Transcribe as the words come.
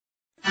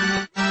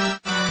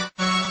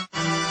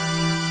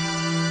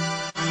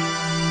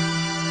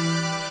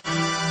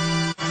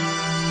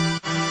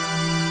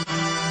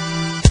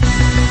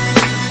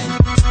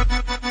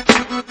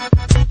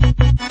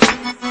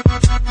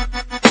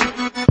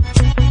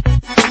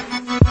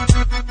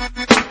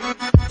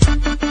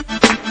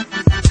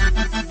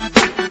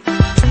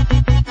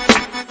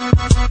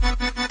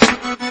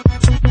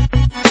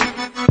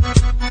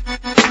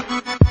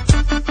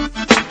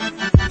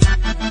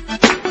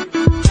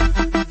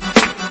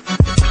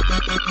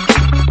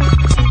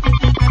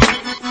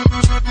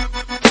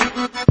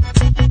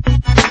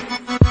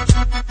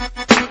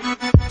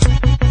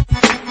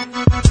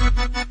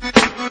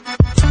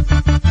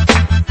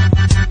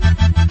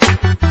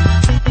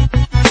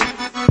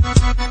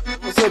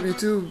up,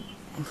 YouTube?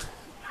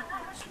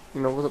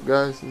 You know, what's up,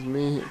 guys? It's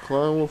me,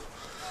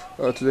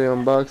 ƒ.Developer. Today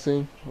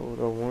unboxing.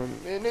 Hold on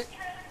 1 minute.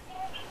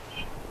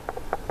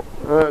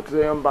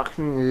 Today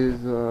unboxing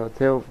is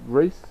Tale of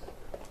Grace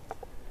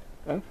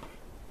F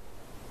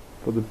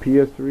for the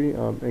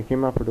PS3. It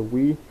came out for the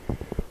Wii.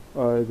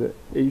 The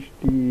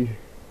HD,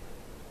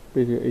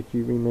 basically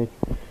HD remake.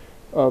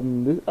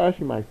 This is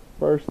actually my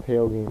first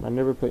Tale game. I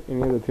never played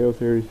any of the Tale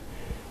series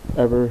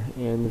ever,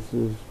 and this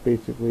is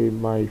basically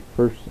my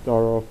first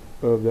start off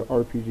of the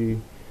RPG.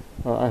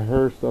 I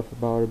heard stuff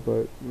about it,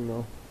 but you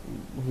know,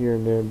 here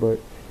and there. But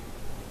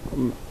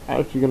I'm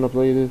actually gonna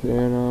play this,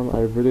 and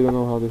I really don't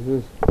know how this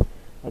is.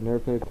 I've never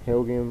played a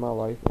Tale game in my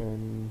life,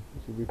 and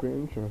this will be pretty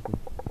interesting.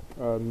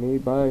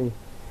 Made by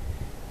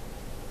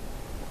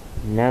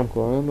Namco.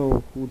 I don't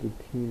know who the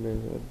team is.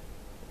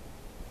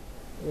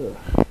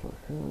 Fuck, I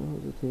don't know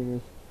who the team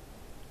is.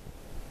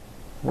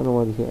 I don't know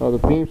what to say. Oh, the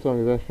theme song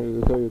is actually,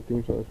 they tell you the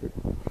theme song is pretty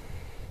cool.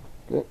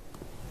 Okay.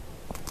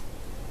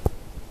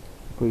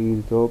 Pretty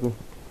easy to open.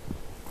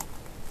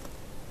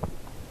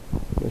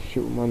 That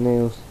shit with my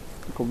nails.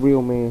 Like a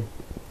real man.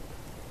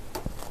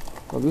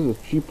 Oh, this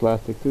is cheap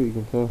plastic too, you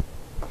can tell.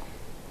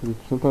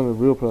 Sometimes the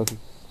real plastic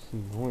is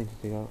annoying to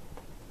take out.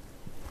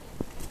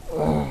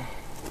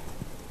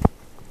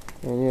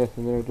 And yes,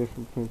 and there are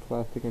difference between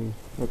plastic and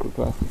liquid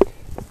plastic.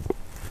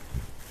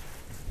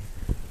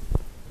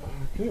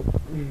 Okay.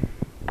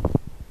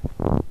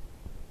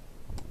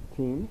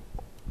 Team.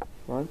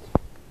 Front.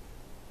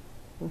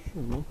 Oh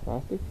sure, no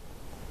plastic.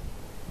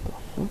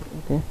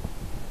 Okay.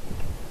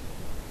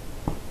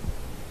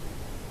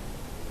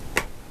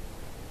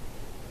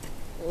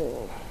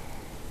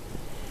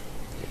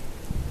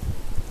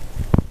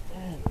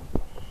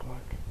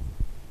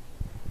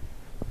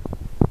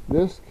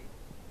 Disc.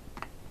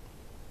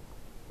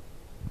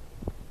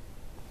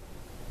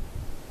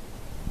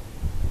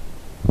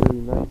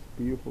 Really nice,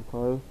 beautiful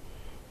color.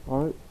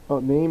 Art.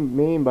 Oh,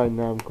 made by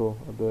Namco,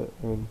 I bet,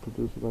 and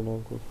produced by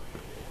Namco.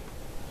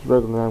 It's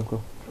regular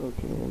Namco.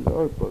 Okay, and the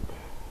art book.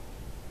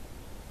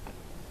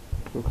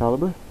 So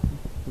caliber.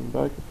 In the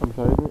back, I'm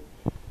sorry, isn't it?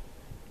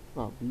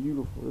 Oh,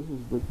 beautiful. This is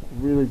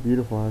really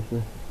beautiful,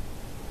 actually. I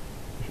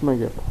should might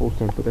get a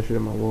poster and put that shit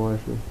in my wall,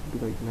 actually.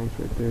 It'd be like nice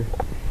right there.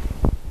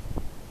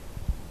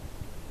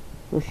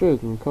 Oh shit,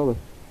 it's in color.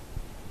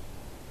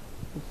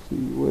 Let's see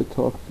what it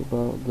talks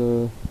about.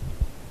 The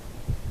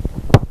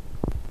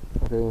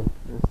okay,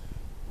 it's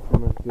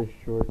pretty much this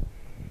short.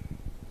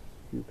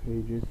 Few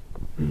pages.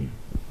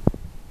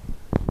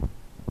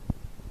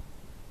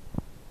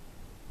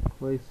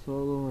 Play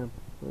solo and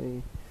play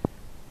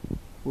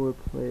 4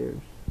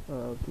 players.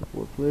 Up to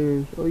 4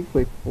 players. Oh, you can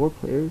play 4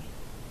 players?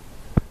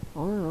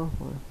 Oh no,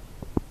 fine.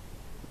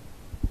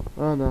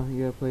 Oh no,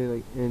 you gotta play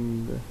like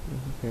in the.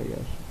 Okay,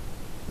 yes.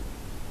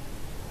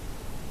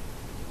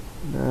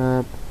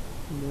 Map,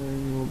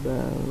 manual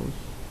battles.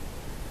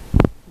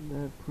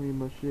 That's pretty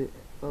much it.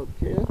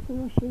 Okay, that's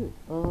pretty much it.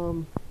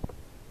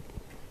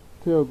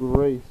 Tale of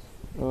Grace.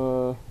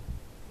 Or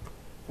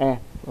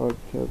Tale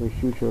of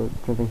Shoot or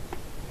something.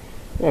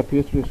 Yeah,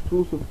 PS3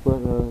 exclusive,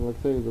 but like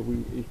I say, the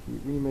Wii HD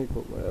remake,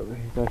 but whatever.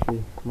 It's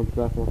actually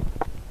multi-platform.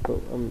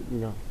 But you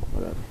know,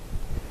 whatever.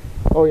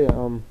 Oh yeah,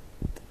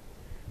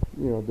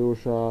 you know,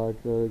 DualShock,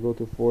 go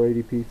to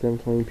 480p,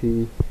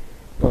 720p.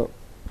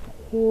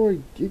 4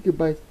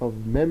 gigabytes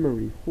of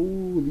memory.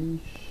 Holy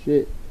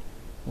shit,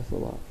 that's a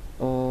lot.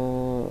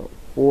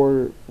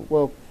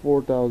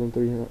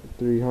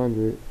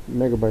 4,300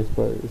 megabytes,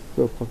 but it's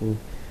still fucking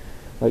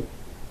like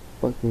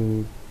 4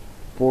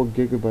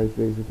 gigabytes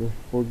basically.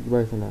 4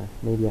 gigabytes and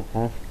maybe a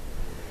half.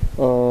 It's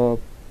a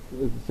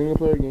single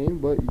player game,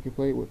 but you can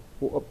play it with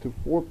up to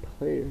 4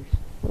 players.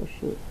 Oh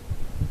shit.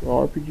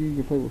 RPG you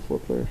can play with 4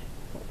 players.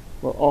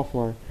 Well,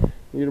 offline.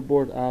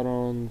 Leaderboard,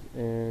 add-ons,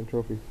 and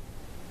trophies.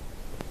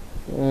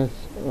 That's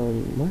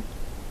what?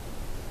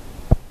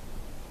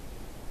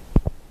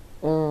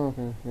 Oh,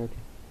 okay, gotcha.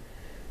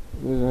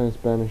 This is in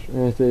Spanish,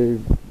 and it's a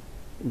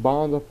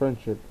bond of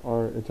friendship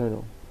are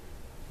eternal.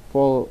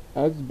 Follow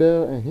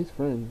Azbel and his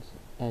friends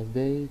as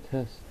they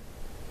test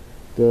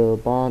the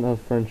bond of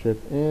friendship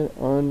and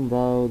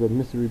unravel the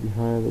mystery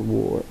behind the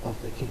war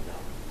of the kingdom.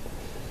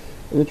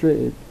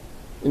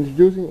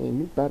 Introducing a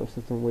new battle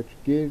system which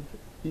gives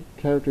each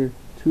character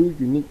 2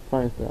 unique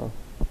fighting styles.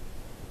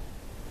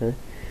 Okay.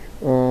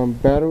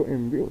 Battle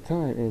in real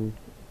time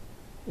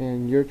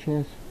and your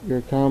change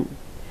your combo.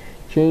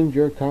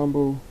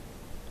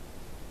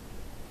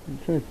 I'm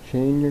trying to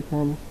chain your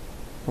combo.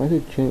 Why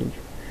did it change?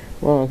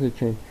 Well, I said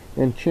change.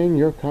 And chain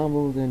your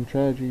combos and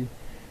strategy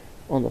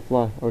on the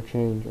fly. Or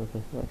change.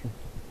 Okay, gotcha.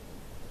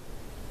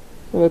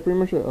 So that's pretty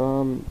much a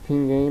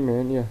team game,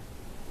 and yeah.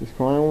 This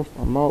ƒ.Developer,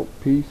 I'm out.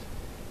 Peace.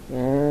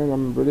 And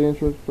I'm really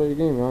interested to play the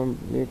game.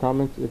 Leave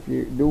comments if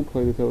you do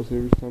play the Tale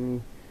series. Tell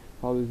me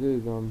how this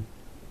is.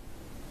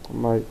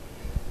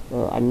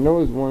 I know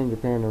there's one in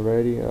Japan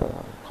already,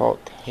 called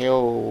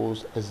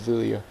Tales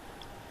Azealia.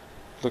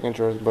 Look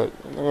interesting, but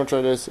I'm gonna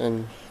try this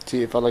and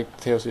see if I like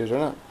the Tale series or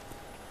not.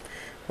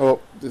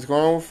 Well, this is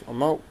ƒ.Developer,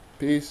 I'm out.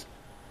 Peace.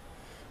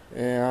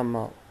 And I'm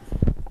out.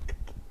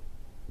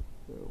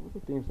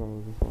 What the theme song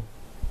was this one?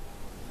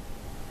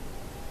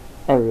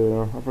 I really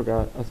don't know. I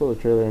forgot. I saw the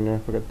trailer in there. I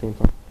forgot the theme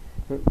song.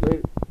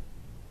 Later.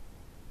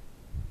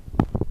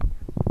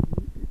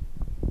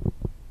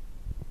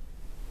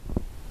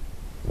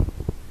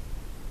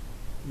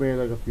 Wait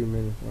like a few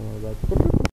minutes. I don't know about